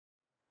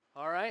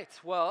All right.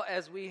 Well,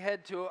 as we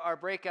head to our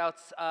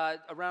breakouts, a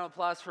round of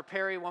applause for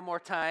Perry one more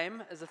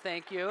time as a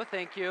thank you.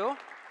 Thank you.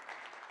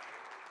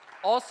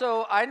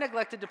 Also, I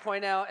neglected to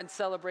point out and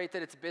celebrate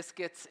that it's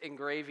Biscuits and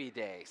Gravy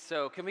Day.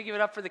 So can we give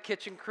it up for the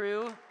kitchen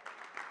crew?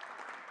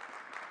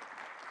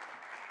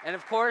 And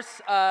of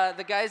course,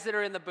 the guys that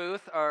are in the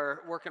booth are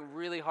working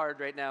really hard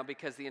right now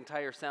because the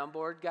entire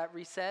soundboard got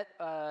reset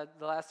the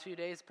last few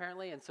days,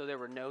 apparently, and so there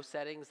were no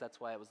settings. That's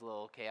why it was a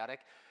little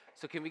chaotic.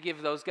 So can we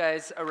give those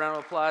guys a round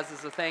of applause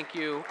as a thank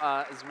you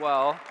as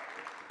well?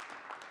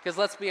 Because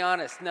let's be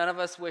honest, none of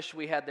us wish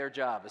we had their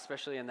job,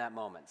 especially in that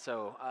moment.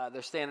 So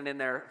they're standing in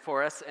there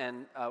for us,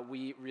 and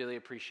we really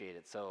appreciate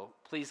it. So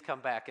please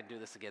come back and do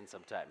this again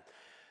sometime.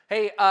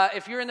 Hey,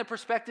 if you're in the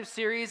Perspective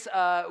series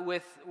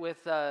with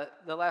the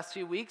last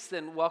few weeks,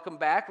 then welcome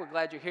back. We're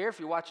glad you're here. If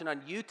you're watching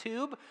on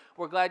YouTube,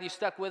 we're glad you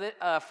stuck with it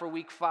for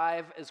week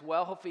 5 as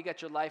well. Hopefully you got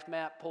your life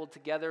map pulled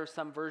together,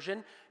 some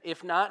version.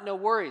 If not, no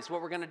worries.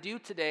 What we're going to do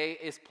today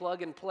is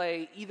plug and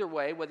play either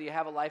way, whether you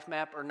have a life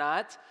map or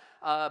not.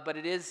 But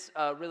it is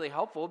really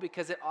helpful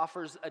because it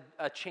offers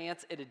a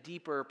chance at a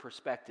deeper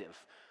perspective.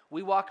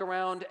 We walk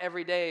around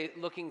every day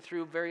looking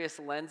through various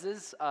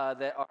lenses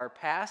that our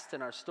past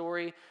and our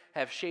story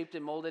have shaped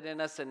and molded in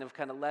us and have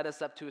kind of led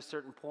us up to a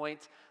certain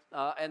point.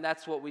 And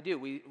that's what we do.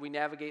 We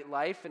navigate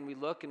life and we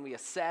look and we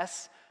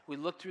assess. We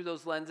look through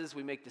those lenses,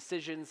 we make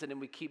decisions, and then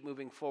we keep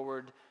moving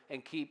forward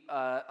and keep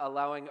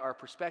allowing our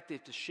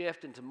perspective to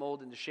shift and to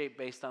mold and to shape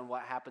based on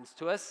what happens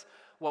to us,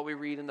 what we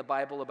read in the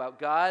Bible about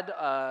God,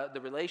 the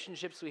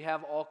relationships we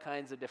have, all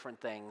kinds of different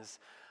things.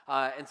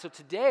 And so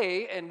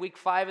today, in week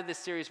 5 of this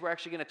series, we're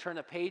actually going to turn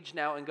a page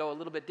now and go a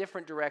little bit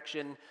different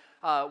direction.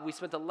 We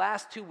spent the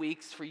last 2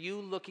 weeks for you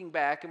looking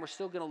back, and we're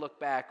still going to look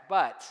back,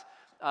 but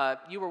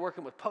you were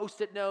working with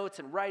Post-it notes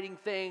and writing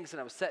things,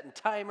 and I was setting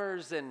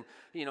timers, and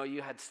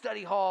you had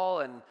study hall,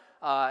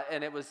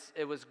 and it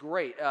was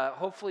great.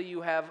 Hopefully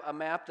you have a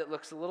map that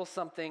looks a little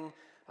something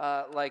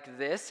like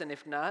this, and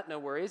if not, no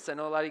worries. I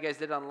know a lot of you guys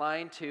did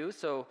online too,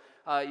 so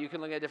you can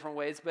look at different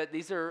ways. But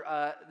these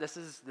are this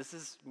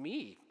is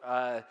me.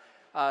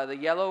 The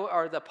yellow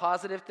are the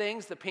positive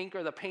things, the pink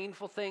are the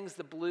painful things,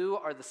 the blue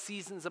are the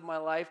seasons of my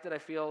life that I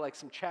feel like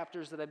some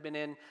chapters that I've been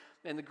in,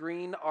 and the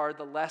green are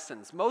the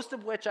lessons, most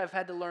of which I've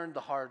had to learn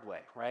the hard way,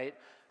 right?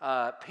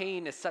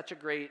 Pain is such a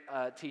great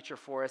teacher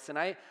for us, and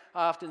I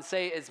often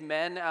say as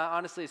men,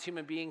 honestly, as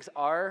human beings,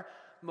 our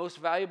most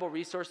valuable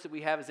resource that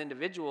we have as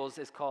individuals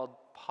is called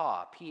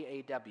PAW,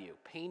 P-A-W,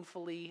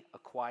 painfully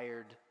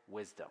acquired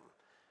wisdom.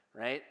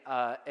 Right?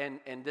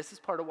 And this is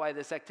part of why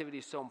this activity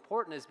is so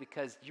important, is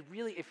because you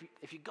really,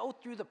 if you go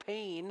through the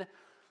pain, you might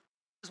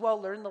as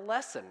well learn the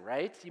lesson,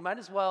 right? You might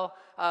as well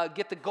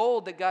get the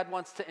gold that God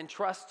wants to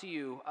entrust to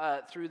you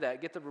through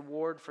that, get the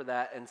reward for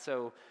that. And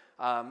so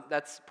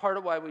that's part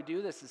of why we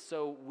do this, is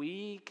so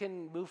we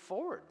can move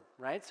forward,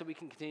 right? So we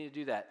can continue to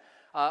do that.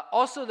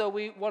 Also, though,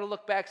 we want to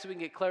look back so we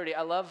can get clarity.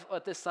 I love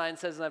what this sign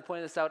says, and I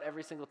point this out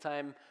every single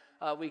time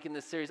week in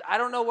this series. I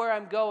don't know where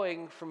I'm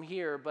going from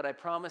here, but I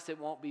promise it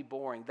won't be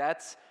boring.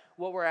 That's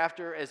what we're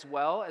after as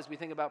well as we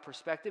think about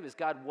perspective, is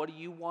God, what do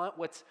you want?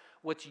 What's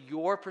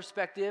your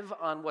perspective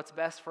on what's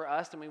best for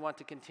us? And we want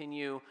to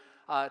continue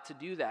to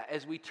do that.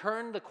 As we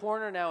turn the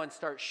corner now and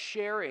start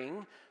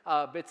sharing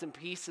bits and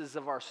pieces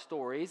of our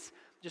stories,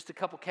 just a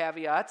couple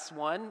caveats.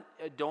 One,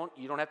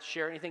 you don't have to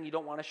share anything you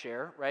don't want to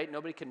share, right?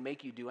 Nobody can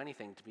make you do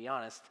anything, to be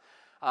honest.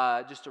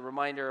 Just a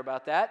reminder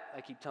about that.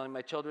 I keep telling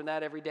my children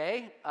that every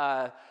day.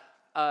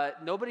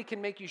 Nobody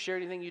can make you share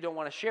anything you don't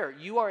want to share.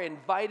 You are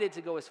invited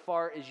to go as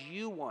far as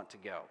you want to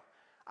go.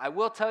 I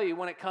will tell you,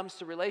 when it comes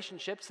to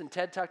relationships, and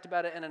Ted talked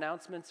about it in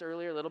announcements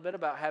earlier a little bit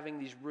about having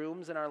these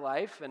rooms in our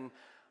life, and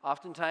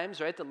oftentimes,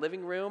 right, the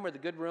living room or the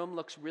good room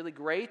looks really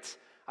great.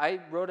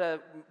 I wrote a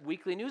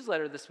weekly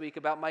newsletter this week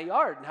about my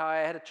yard and how I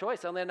had a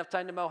choice. I only had enough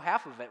time to mow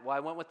half of it. Well, I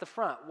went with the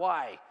front.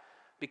 Why?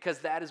 Because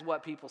that is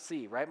what people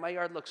see, right? My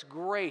yard looks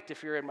great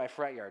if you're in my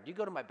front yard. You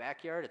go to my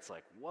backyard, it's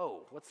like,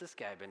 whoa, what's this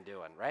guy been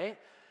doing, right?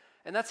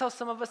 And that's how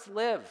some of us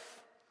live.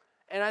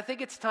 And I think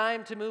it's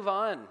time to move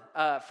on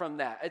from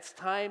that. It's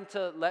time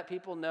to let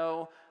people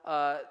know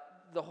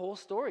the whole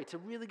story, to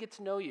really get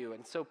to know you.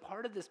 And so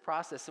part of this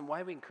process, and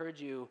why we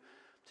encourage you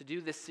to do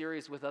this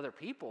series with other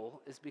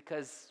people, is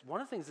because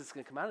one of the things that's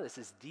going to come out of this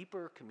is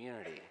deeper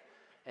community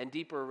and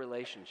deeper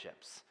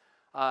relationships.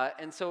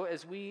 And so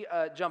as we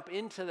jump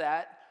into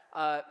that,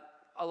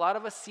 a lot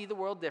of us see the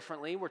world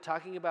differently. We're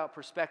talking about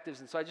perspectives,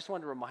 and so I just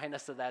wanted to remind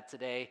us of that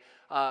today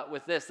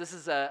with this. This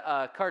is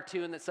a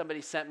cartoon that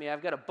somebody sent me.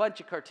 I've got a bunch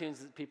of cartoons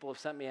that people have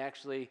sent me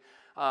actually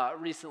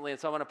recently, and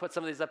so I want to put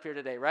some of these up here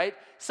today, right?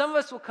 Some of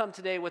us will come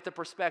today with the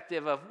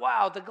perspective of,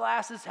 wow, the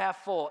glass is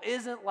half full.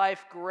 Isn't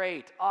life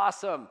great?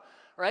 Awesome.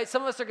 Right?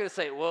 Some of us are going to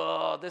say,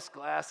 whoa, this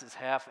glass is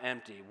half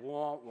empty.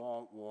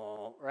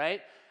 Won't,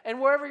 right? And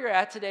wherever you're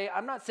at today,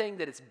 I'm not saying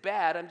that it's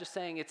bad. I'm just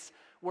saying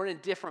we're in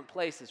different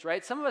places,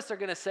 right? Some of us are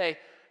going to say,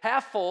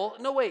 half full.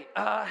 No, wait,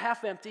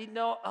 half empty.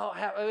 No,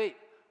 wait.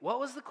 What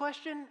was the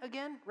question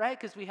again, right?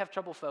 Because we have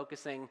trouble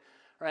focusing,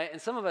 right?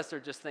 And some of us are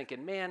just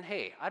thinking, man,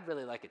 hey, I'd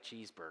really like a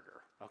cheeseburger,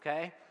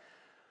 okay?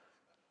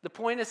 The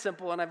point is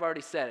simple, and I've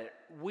already said it.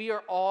 We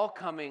are all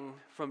coming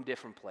from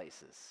different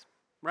places,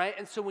 right?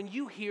 And so when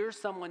you hear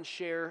someone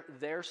share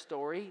their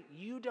story,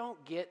 you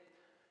don't get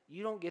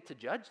to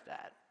judge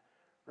that,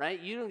 right?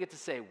 You don't get to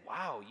say,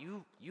 wow,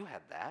 you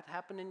had that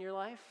happen in your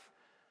life.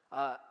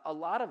 A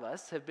lot of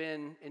us have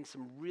been in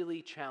some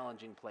really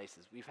challenging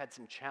places. We've had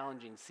some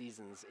challenging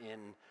seasons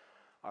in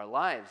our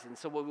lives. And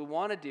so what we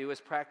want to do is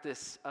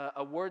practice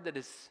a word that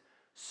is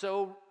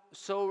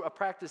a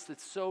practice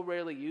that's so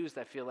rarely used,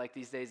 I feel like,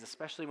 these days,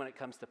 especially when it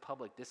comes to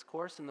public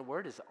discourse, and the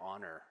word is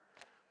honor.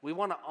 We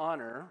want to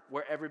honor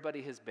where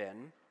everybody has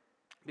been,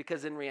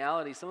 because in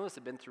reality, some of us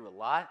have been through a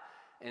lot,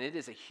 and it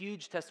is a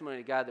huge testimony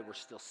to God that we're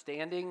still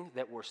standing,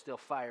 that we're still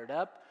fired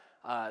up,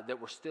 that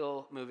we're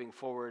still moving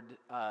forward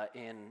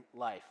in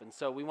life. And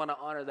so we want to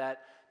honor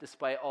that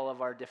despite all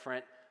of our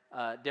different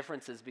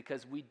differences,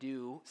 because we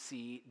do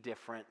see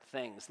different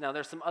things. Now,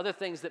 there's some other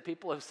things that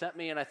people have sent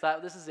me, and I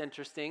thought, this is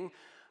interesting.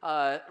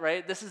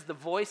 Right? This is the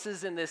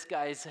voices in this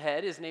guy's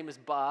head. His name is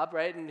Bob,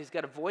 right? And he's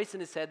got a voice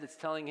in his head that's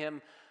telling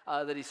him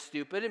that he's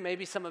stupid. And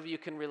maybe some of you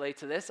can relate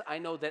to this. I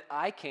know that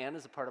I can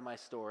as a part of my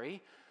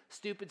story.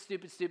 Stupid,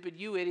 stupid, stupid.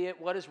 You idiot.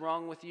 What is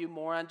wrong with you,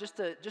 moron? Just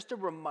a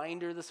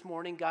reminder this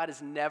morning, God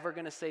is never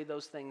going to say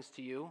those things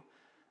to you.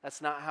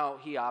 That's not how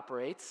he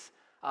operates.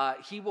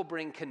 He will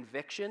bring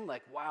conviction,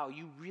 like, wow,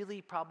 you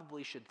really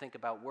probably should think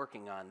about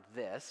working on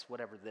this,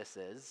 whatever this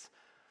is.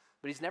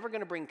 But he's never going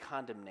to bring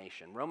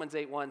condemnation. Romans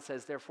 8:1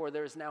 says, therefore,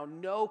 there is now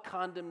no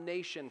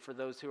condemnation for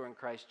those who are in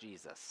Christ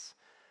Jesus.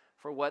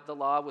 For what the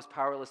law was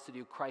powerless to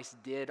do, Christ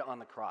did on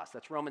the cross.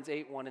 That's Romans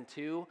 8:1 and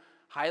 2.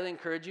 Highly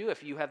encourage you,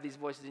 if you have these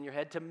voices in your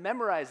head, to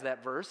memorize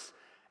that verse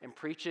and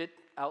preach it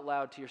out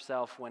loud to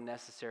yourself when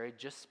necessary,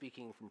 just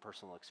speaking from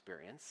personal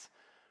experience.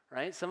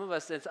 Right? Some of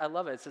us, I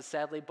love it. It says,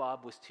 sadly,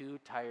 Bob was too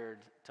tired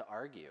to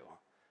argue.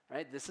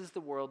 Right? This is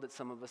the world that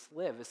some of us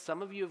live. As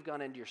some of you have gone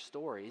into your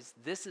stories,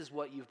 this is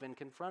what you've been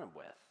confronted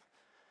with.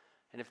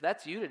 And if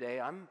that's you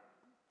today, I'm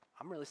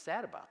really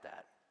sad about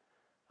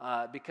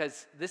that.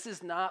 Because this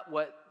is not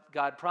what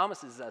God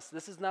promises us.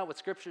 This is not what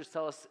scriptures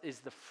tell us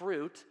is the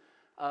fruit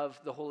of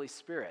the Holy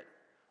Spirit.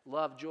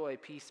 Love, joy,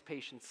 peace,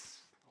 patience,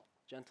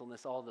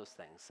 gentleness, all those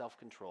things,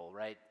 self-control,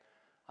 right?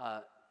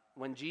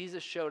 When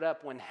Jesus showed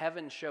up, when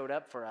heaven showed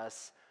up for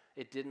us,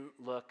 it didn't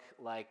look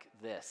like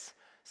this.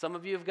 Some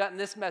of you have gotten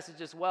this message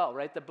as well,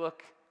 right? The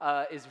book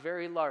is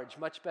very large,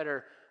 much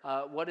better.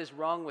 What is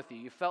wrong with you?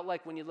 You felt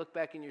like when you look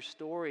back in your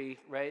story,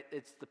 right,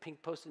 it's the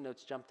pink Post-it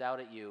notes jumped out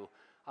at you.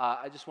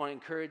 I just want to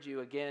encourage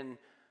you again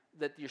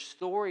that your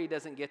story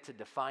doesn't get to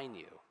define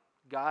you.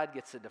 God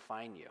gets to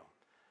define you.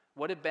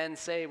 What did Ben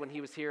say when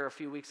he was here a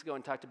few weeks ago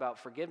and talked about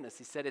forgiveness?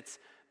 He said it's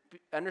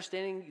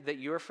understanding that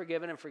you're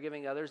forgiven and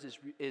forgiving others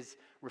is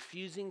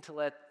refusing to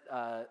let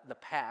the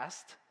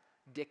past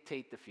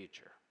dictate the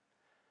future.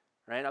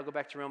 Right? I'll go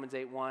back to Romans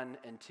 8:1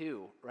 and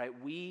 2. Right?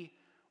 We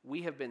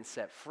have been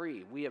set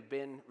free. We have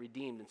been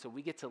redeemed, and so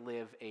we get to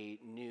live a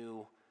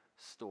new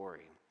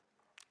story.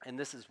 And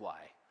this is why.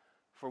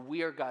 For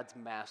we are God's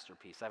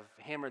masterpiece. I've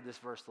hammered this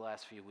verse the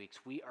last few weeks.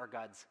 We are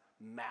God's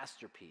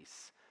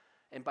masterpiece.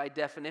 And by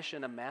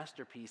definition, a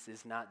masterpiece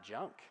is not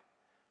junk.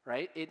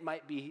 Right? It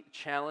might be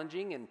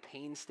challenging and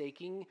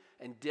painstaking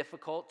and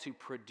difficult to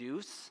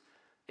produce.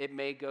 It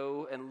may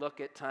go and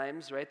look at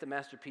times, right? The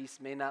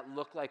masterpiece may not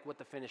look like what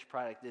the finished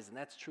product is, and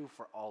that's true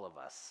for all of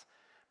us.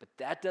 But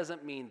that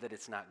doesn't mean that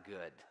it's not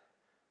good.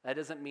 That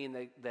doesn't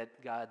mean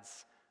that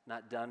God's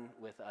not done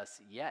with us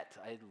yet.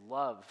 I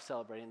love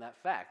celebrating that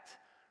fact,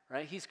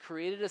 right? He's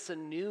created us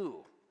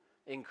anew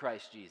in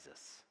Christ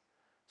Jesus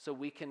so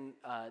we can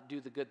do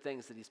the good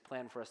things that he's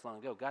planned for us long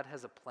ago. God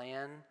has a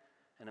plan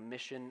and a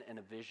mission and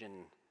a vision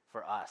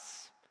for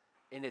us,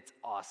 and it's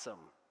awesome.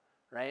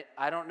 Right?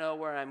 I don't know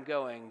where I'm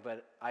going,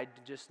 but I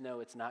just know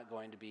it's not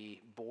going to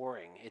be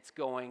boring. It's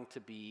going to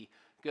be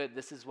good.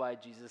 This is why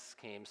Jesus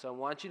came. So I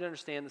want you to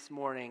understand this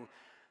morning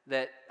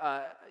that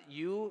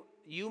you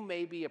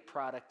may be a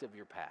product of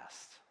your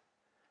past,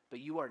 but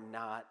you are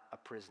not a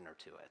prisoner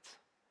to it.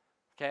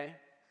 Okay?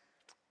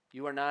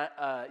 You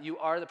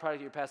are the product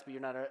of your past, but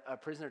you're not a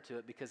prisoner to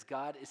it, because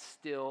God is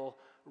still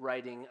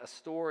writing a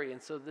story.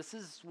 And so this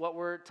is what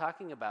we're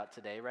talking about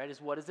today, right? Is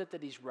what is it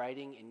that he's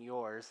writing in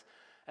yours?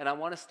 And I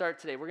want to start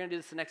today. We're going to do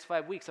this the next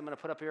 5 weeks. I'm going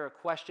to put up here a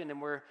question,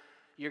 and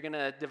you're going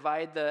to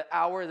divide the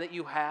hour that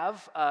you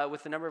have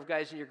with the number of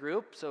guys in your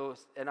group.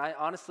 And I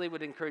honestly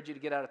would encourage you to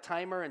get out a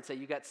timer and say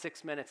you got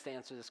 6 minutes to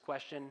answer this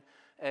question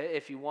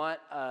if you want,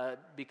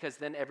 because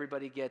then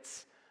everybody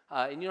gets,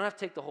 and you don't have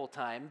to take the whole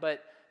time,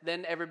 but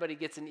then everybody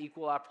gets an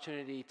equal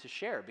opportunity to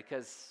share,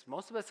 because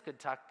most of us could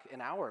talk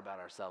an hour about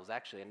ourselves,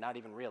 actually, and not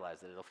even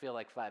realize it. It'll feel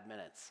like 5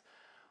 minutes.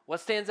 What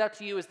stands out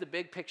to you is the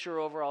big picture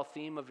overall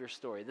theme of your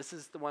story. This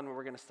is the one where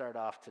we're going to start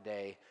off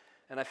today,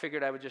 and I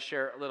figured I would just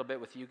share a little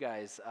bit with you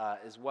guys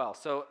as well.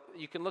 So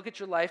you can look at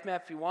your life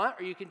map if you want,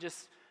 or you can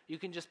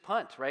just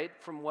punt, right,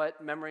 from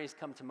what memories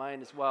come to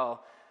mind as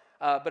well.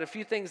 But a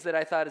few things that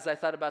I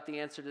thought about the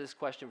answer to this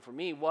question for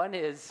me. One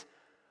is,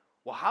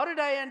 well, how did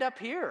I end up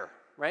here,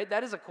 right?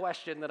 That is a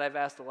question that I've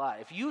asked a lot.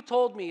 If you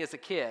told me as a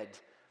kid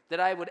that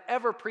I would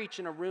ever preach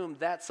in a room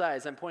that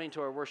size. I'm pointing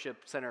to our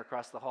worship center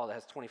across the hall that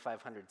has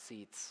 2,500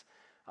 seats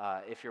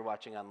if you're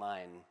watching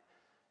online.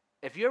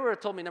 If you ever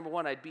told me, number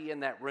one, I'd be in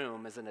that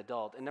room as an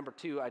adult, and number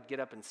two, I'd get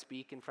up and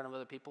speak in front of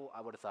other people,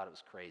 I would have thought it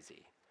was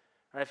crazy.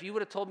 Right? If you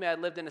would have told me I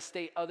lived in a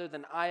state other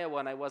than Iowa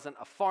and I wasn't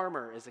a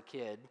farmer as a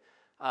kid,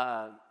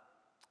 I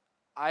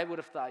would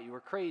have thought you were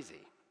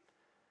crazy.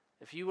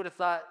 If you would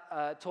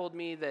have told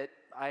me that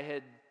I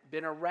had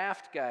been a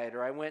raft guide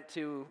or I went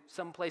to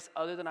some place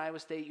other than Iowa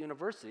State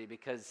University,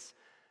 because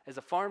as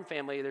a farm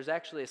family, there's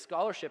actually a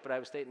scholarship at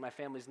Iowa State in my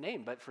family's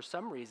name, but for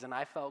some reason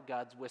I felt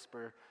God's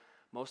whisper,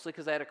 mostly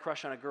because I had a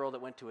crush on a girl that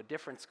went to a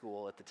different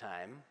school at the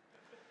time.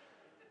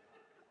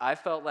 I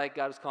felt like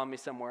God was calling me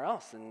somewhere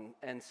else,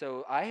 and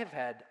so I have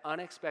had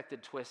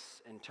unexpected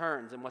twists and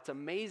turns, and what's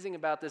amazing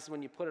about this is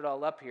when you put it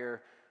all up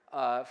here,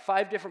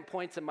 5 different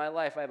points in my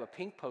life. I have a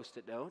pink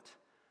Post-it note,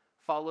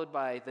 followed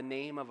by the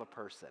name of a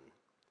person,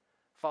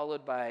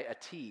 followed by a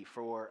T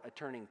for a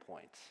turning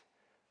point.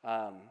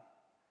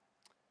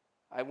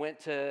 I went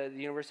to the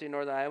University of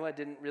Northern Iowa,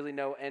 didn't really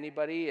know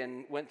anybody,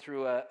 and went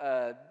through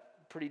a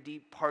pretty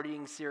deep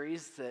partying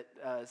series,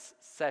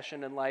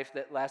 session in life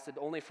that lasted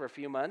only for a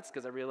few months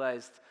because I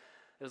realized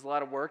it was a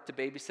lot of work to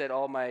babysit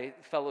all my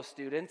fellow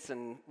students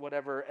and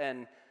whatever,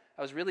 and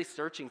I was really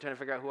searching, trying to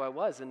figure out who I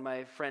was, and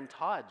my friend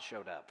Todd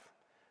showed up.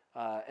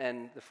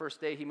 And the first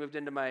day he moved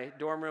into my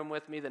dorm room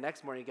with me, the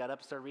next morning he got up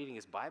and started reading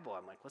his Bible.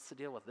 I'm like, what's the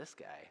deal with this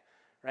guy?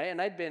 Right?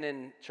 And I'd been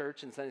in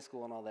church and Sunday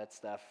school and all that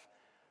stuff.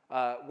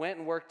 Went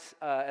and worked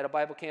at a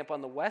Bible camp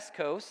on the West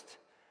Coast,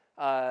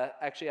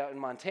 actually out in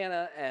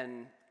Montana,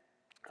 and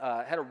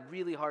had a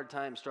really hard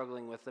time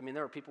struggling with, there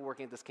were people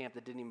working at this camp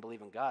that didn't even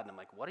believe in God, and I'm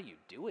like, what are you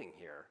doing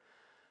here?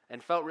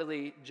 And felt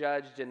really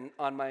judged and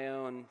on my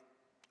own,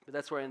 but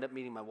that's where I ended up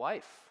meeting my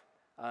wife,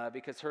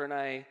 because her and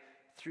I,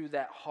 through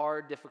that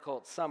hard,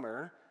 difficult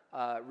summer,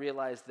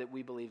 realized that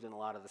we believed in a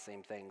lot of the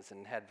same things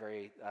and had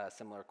very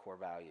similar core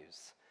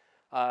values.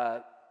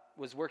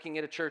 Was working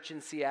at a church in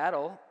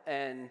Seattle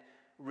and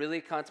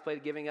really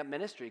contemplated giving up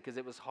ministry because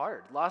it was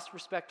hard. Lost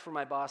respect for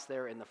my boss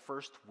there in the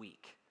first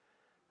week.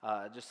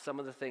 Just some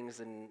of the things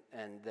and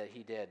that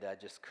he did, I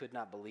just could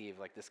not believe,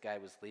 like this guy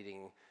was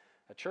leading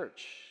a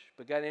church.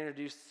 But got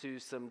introduced to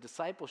some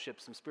discipleship,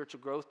 some spiritual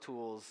growth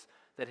tools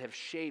that have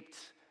shaped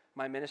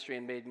my ministry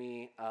and made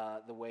me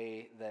the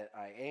way that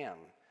I am.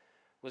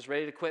 Was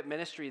ready to quit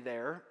ministry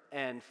there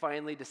and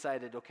finally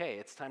decided, okay,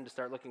 it's time to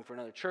start looking for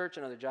another church,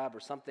 another job or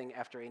something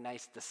after a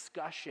nice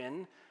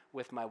discussion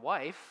with my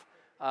wife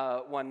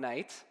one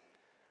night.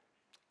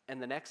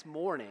 And the next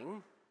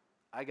morning,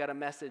 I got a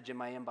message in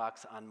my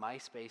inbox on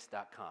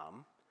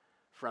myspace.com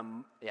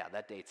from,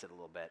 that dates it a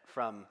little bit,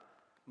 from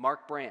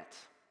Mark Brandt,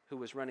 who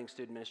was running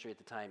student ministry at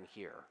the time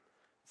here.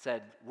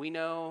 Said, we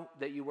know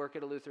that you work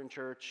at a Lutheran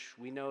church.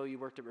 We know you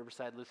worked at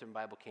Riverside Lutheran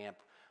Bible Camp.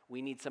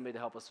 We need somebody to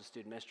help us with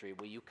student ministry.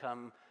 Will you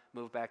come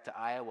move back to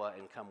Iowa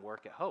and come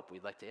work at Hope?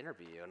 We'd like to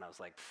interview you. And I was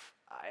like,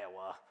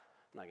 Iowa,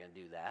 I'm not going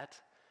to do that,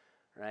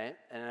 right?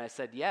 And I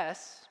said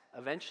yes.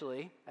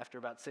 Eventually, after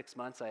about 6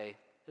 months, it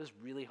was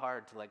really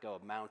hard to let go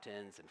of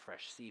mountains and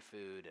fresh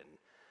seafood and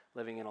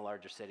living in a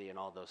larger city and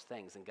all those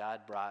things. And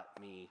God brought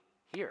me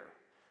here.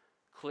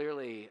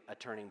 Clearly a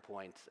turning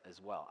point as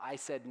well. I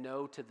said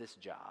no to this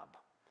job,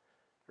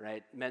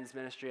 right? Men's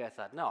ministry, I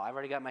thought, no, I've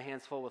already got my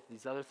hands full with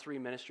these other 3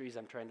 ministries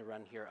I'm trying to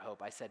run here at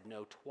Hope. I said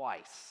no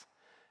twice.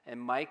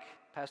 And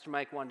Pastor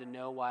Mike wanted to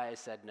know why I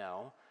said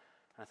no.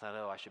 I thought,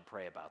 I should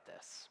pray about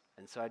this.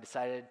 And so I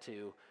decided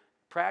to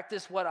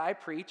practice what I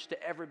preach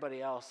to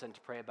everybody else and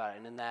to pray about it.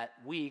 And in that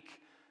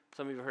week,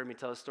 some of you have heard me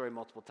tell this story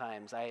multiple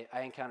times. I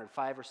encountered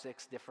 5 or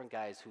 6 different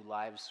guys whose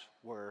lives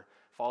were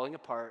falling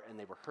apart and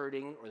they were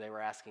hurting or they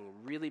were asking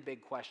really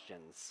big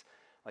questions.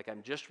 Like,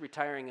 I'm just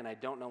retiring and I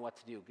don't know what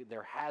to do.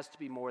 There has to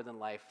be more than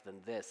life than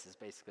this, is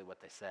basically what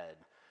they said.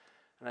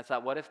 And I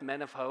thought, what if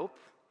Men of Hope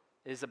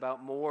is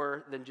about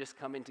more than just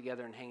coming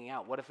together and hanging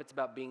out? What if it's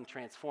about being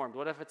transformed?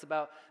 What if it's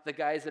about the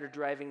guys that are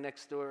driving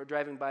next door,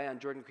 driving by on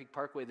Jordan Creek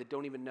Parkway that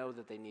don't even know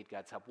that they need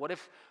God's help? What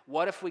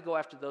if we go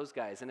after those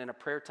guys? And in a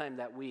prayer time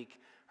that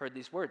week, heard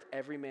these words,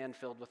 every man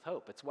filled with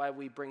hope. It's why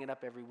we bring it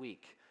up every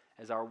week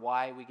as our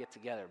why we get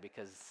together,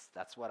 because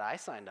that's what I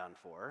signed on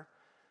for,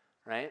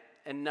 right?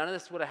 And none of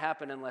this would have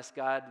happened unless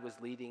God was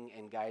leading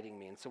and guiding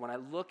me. And so when I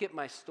look at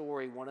my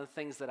story, one of the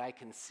things that I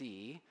can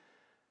see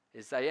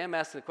is I am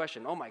asking the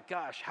question, oh my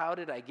gosh, how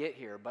did I get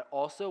here? But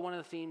also one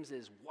of the themes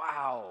is,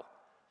 wow,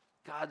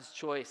 God's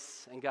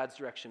choice and God's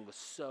direction was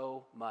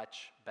so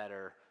much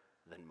better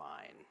than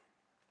mine.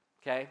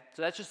 Okay,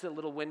 so that's just a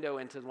little window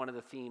into one of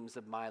the themes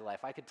of my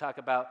life. I could talk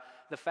about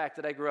the fact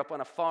that I grew up on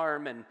a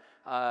farm and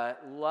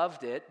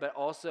loved it, but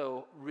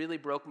also really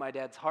broke my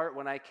dad's heart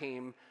when I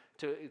came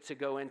to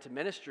go into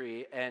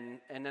ministry. And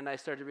then I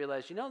started to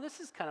realize, this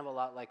is kind of a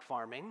lot like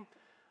farming.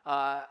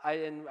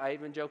 I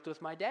even joked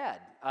with my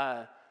dad.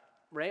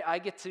 Right, I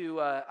get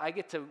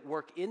to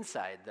work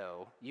inside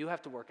though. You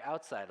have to work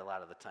outside a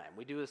lot of the time.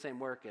 We do the same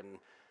work, and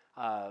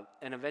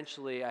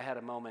eventually I had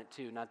a moment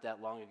too, not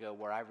that long ago,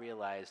 where I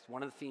realized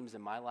one of the themes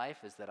in my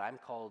life is that I'm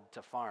called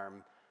to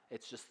farm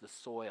It's just the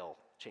soil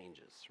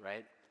changes,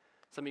 right?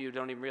 Some of you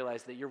don't even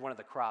realize that you're one of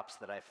the crops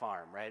that I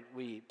farm, right?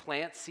 We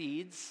plant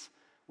seeds,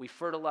 we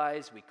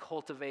fertilize, we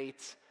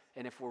cultivate,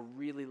 and if we're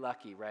really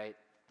lucky, right,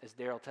 as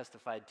Daryl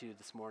testified to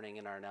this morning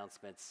in our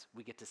announcements,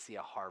 we get to see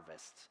a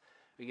harvest.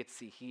 We get to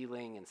see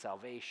healing and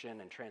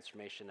salvation and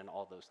transformation and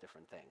all those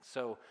different things.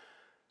 So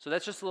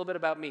that's just a little bit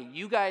about me.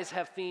 You guys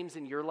have themes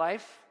in your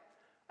life,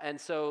 and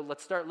so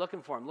let's start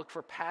looking for them. Look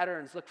for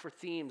patterns, look for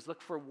themes,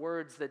 look for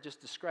words that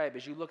just describe.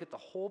 As you look at the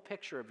whole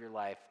picture of your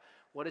life,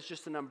 what is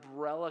just an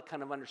umbrella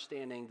kind of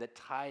understanding that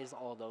ties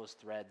all those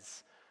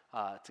threads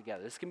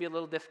together? This can be a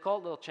little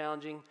difficult, a little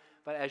challenging,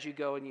 but as you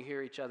go and you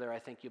hear each other, I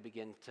think you'll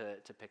begin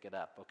to pick it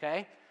up,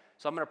 okay?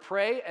 So I'm going to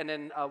pray, and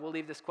then we'll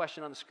leave this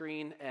question on the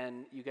screen,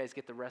 and you guys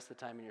get the rest of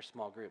the time in your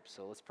small groups.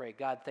 So let's pray.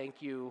 God,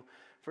 thank you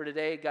for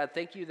today. God,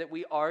 thank you that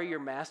we are your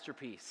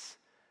masterpiece.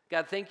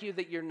 God, thank you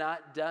that you're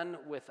not done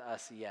with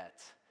us yet.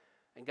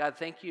 And God,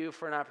 thank you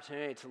for an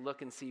opportunity to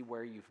look and see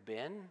where you've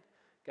been.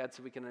 God,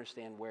 so we can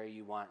understand where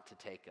you want to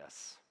take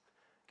us.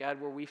 God,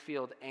 where we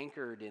feel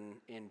anchored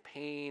in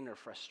pain or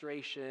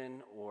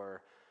frustration,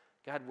 or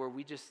God, where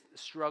we just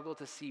struggle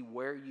to see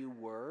where you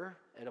were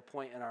at a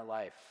point in our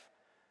life.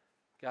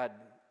 God,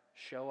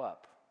 show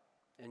up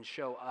and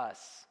show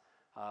us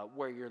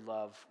where your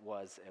love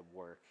was at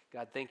work.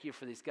 God, thank you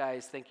for these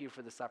guys. Thank you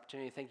for this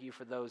opportunity. Thank you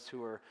for those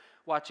who are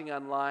watching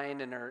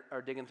online and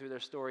are digging through their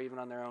story even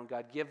on their own.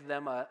 God, give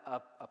them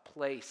a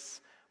place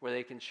where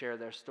they can share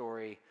their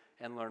story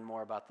and learn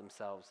more about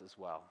themselves as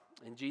well.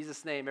 In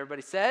Jesus' name,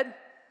 everybody said,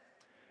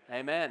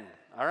 amen.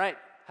 All right,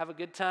 have a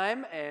good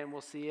time, and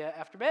we'll see you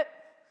after bit.